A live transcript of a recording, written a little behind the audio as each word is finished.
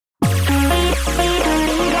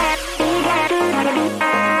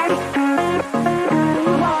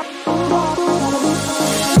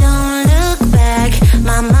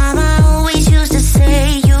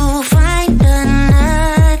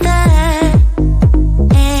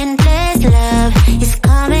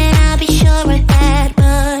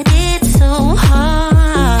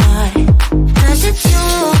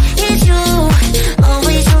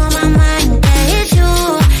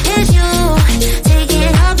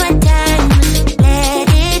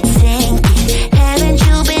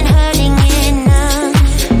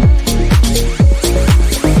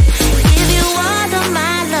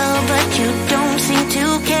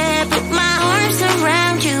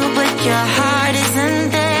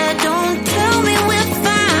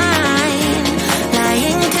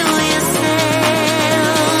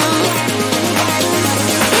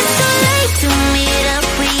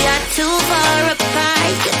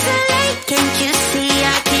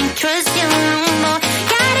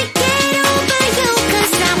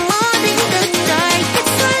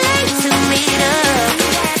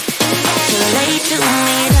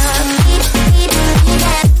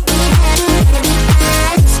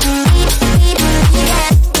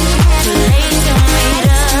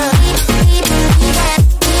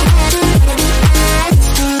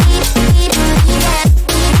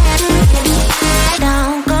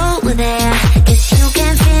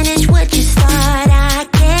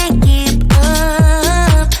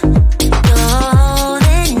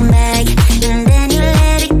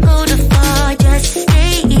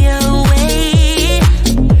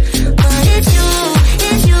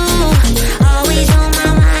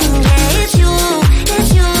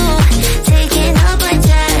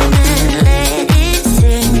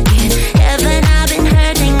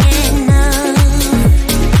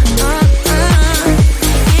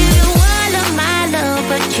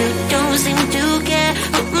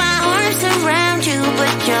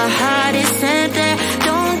your heart is center.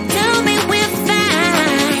 Don't tell me we're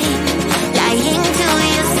fine, lying to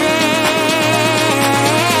yourself.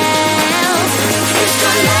 It's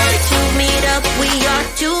too late to meet up, we are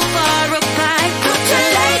too far apart. Too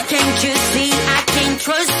late, can't you see I can't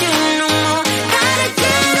trust you no more? Gotta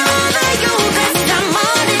get over you, 'cause I'm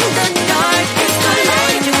all in the dark. It's too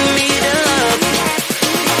late to meet up,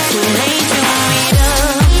 too late to meet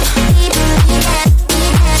up,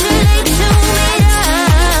 too late to meet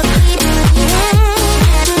up.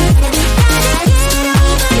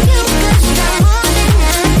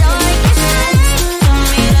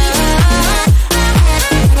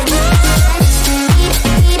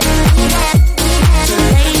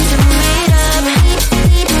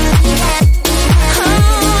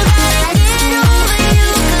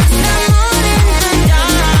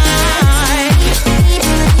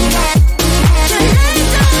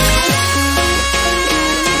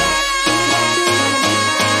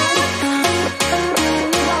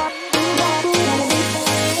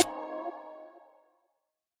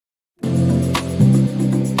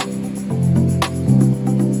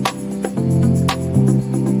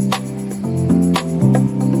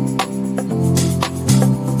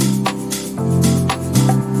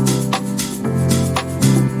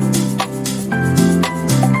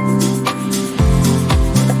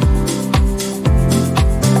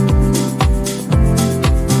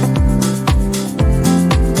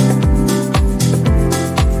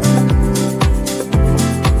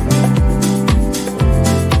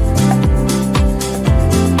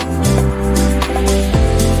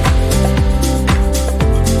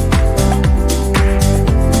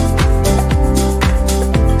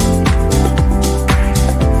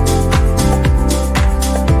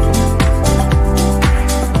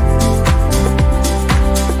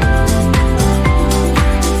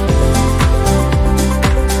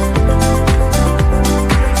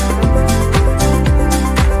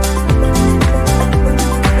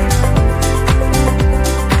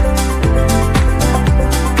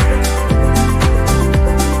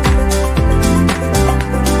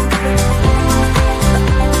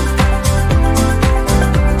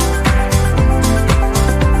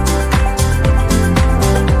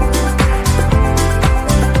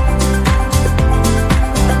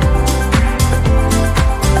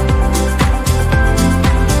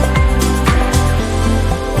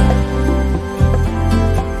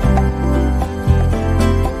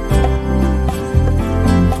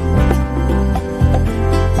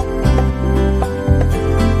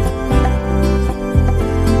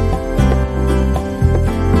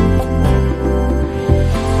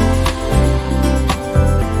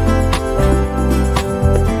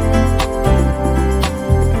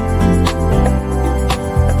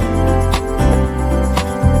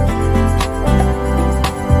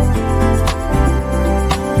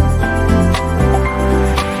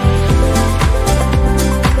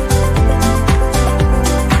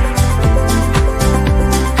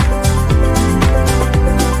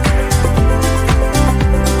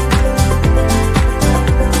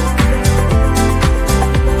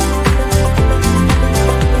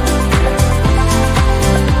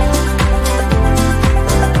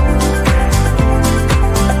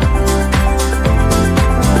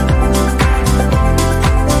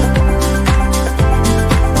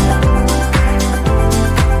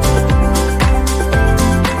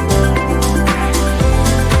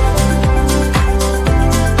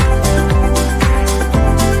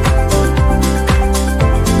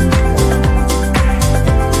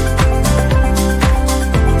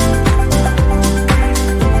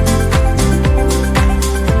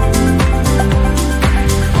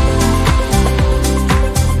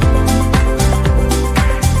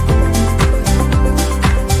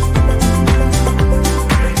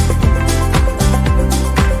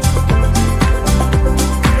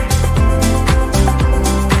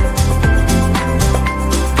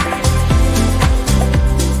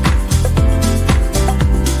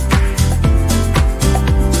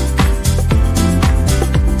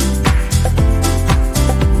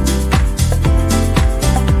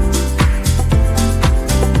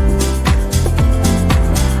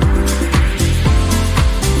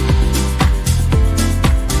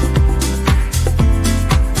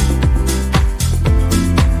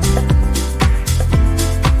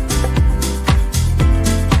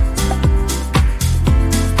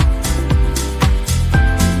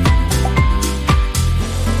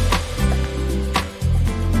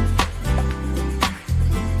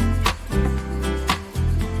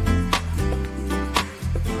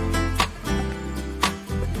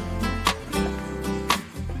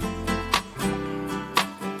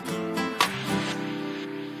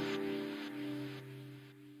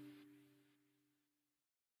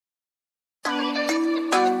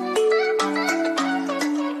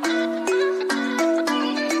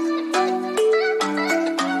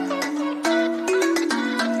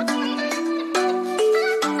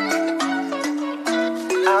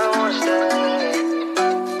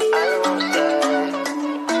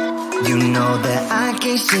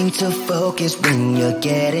 can't seem to focus when you're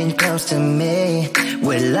getting close to me.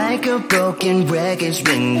 We're like a broken record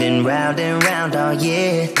spinning round and round all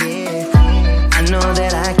year. I know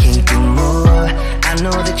that I can't do more, I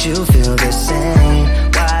know that you feel the same.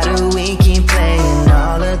 Why do we keep playing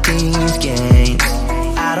all of these games?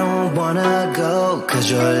 I don't wanna go, cause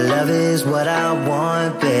your love is what I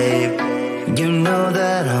want, babe. You know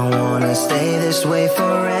that I wanna stay this way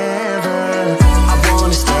forever. I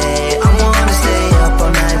wanna stay up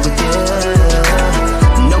all night with you.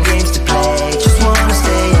 No games to play, just wanna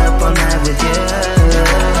stay up all night with you.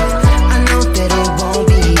 I know that it won't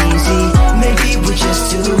be easy, maybe we're just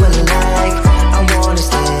too alike. I wanna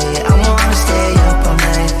stay up all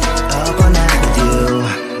night with you.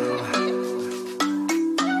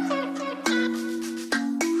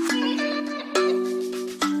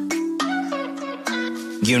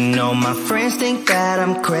 You know my friends think that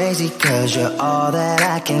I'm crazy, cause you're all that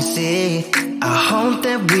I can see. I hope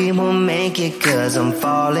that we will make it, cause I'm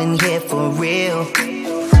falling here for real.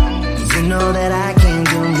 You know that I can't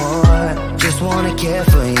do more, just wanna care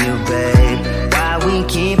for you, babe. Why we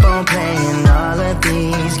keep on playing all of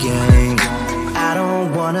these games? I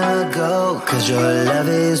don't wanna go, cause your love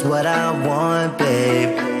is what I want,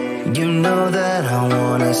 babe. You know that I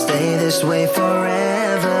wanna stay this way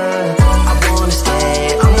forever. I wanna stay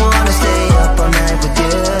up all night with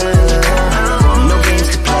you. No games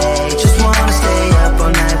to play, just wanna stay up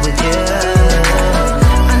all night with you.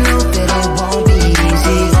 I know that it won't be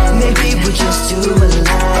easy, maybe we're just too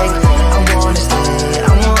alike. I wanna stay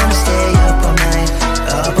up all night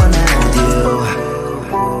with you.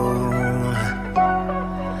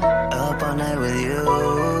 Up all night with you.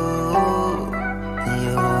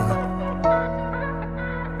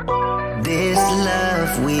 This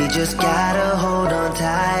love, we just gotta hold on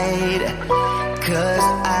tight, cause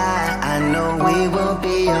I know we will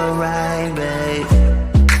be alright, babe.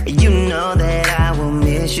 You know that I will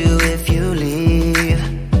miss you if you leave,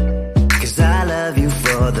 cause I love you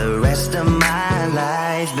for the rest of my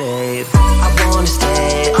life, babe. I wanna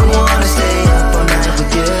stay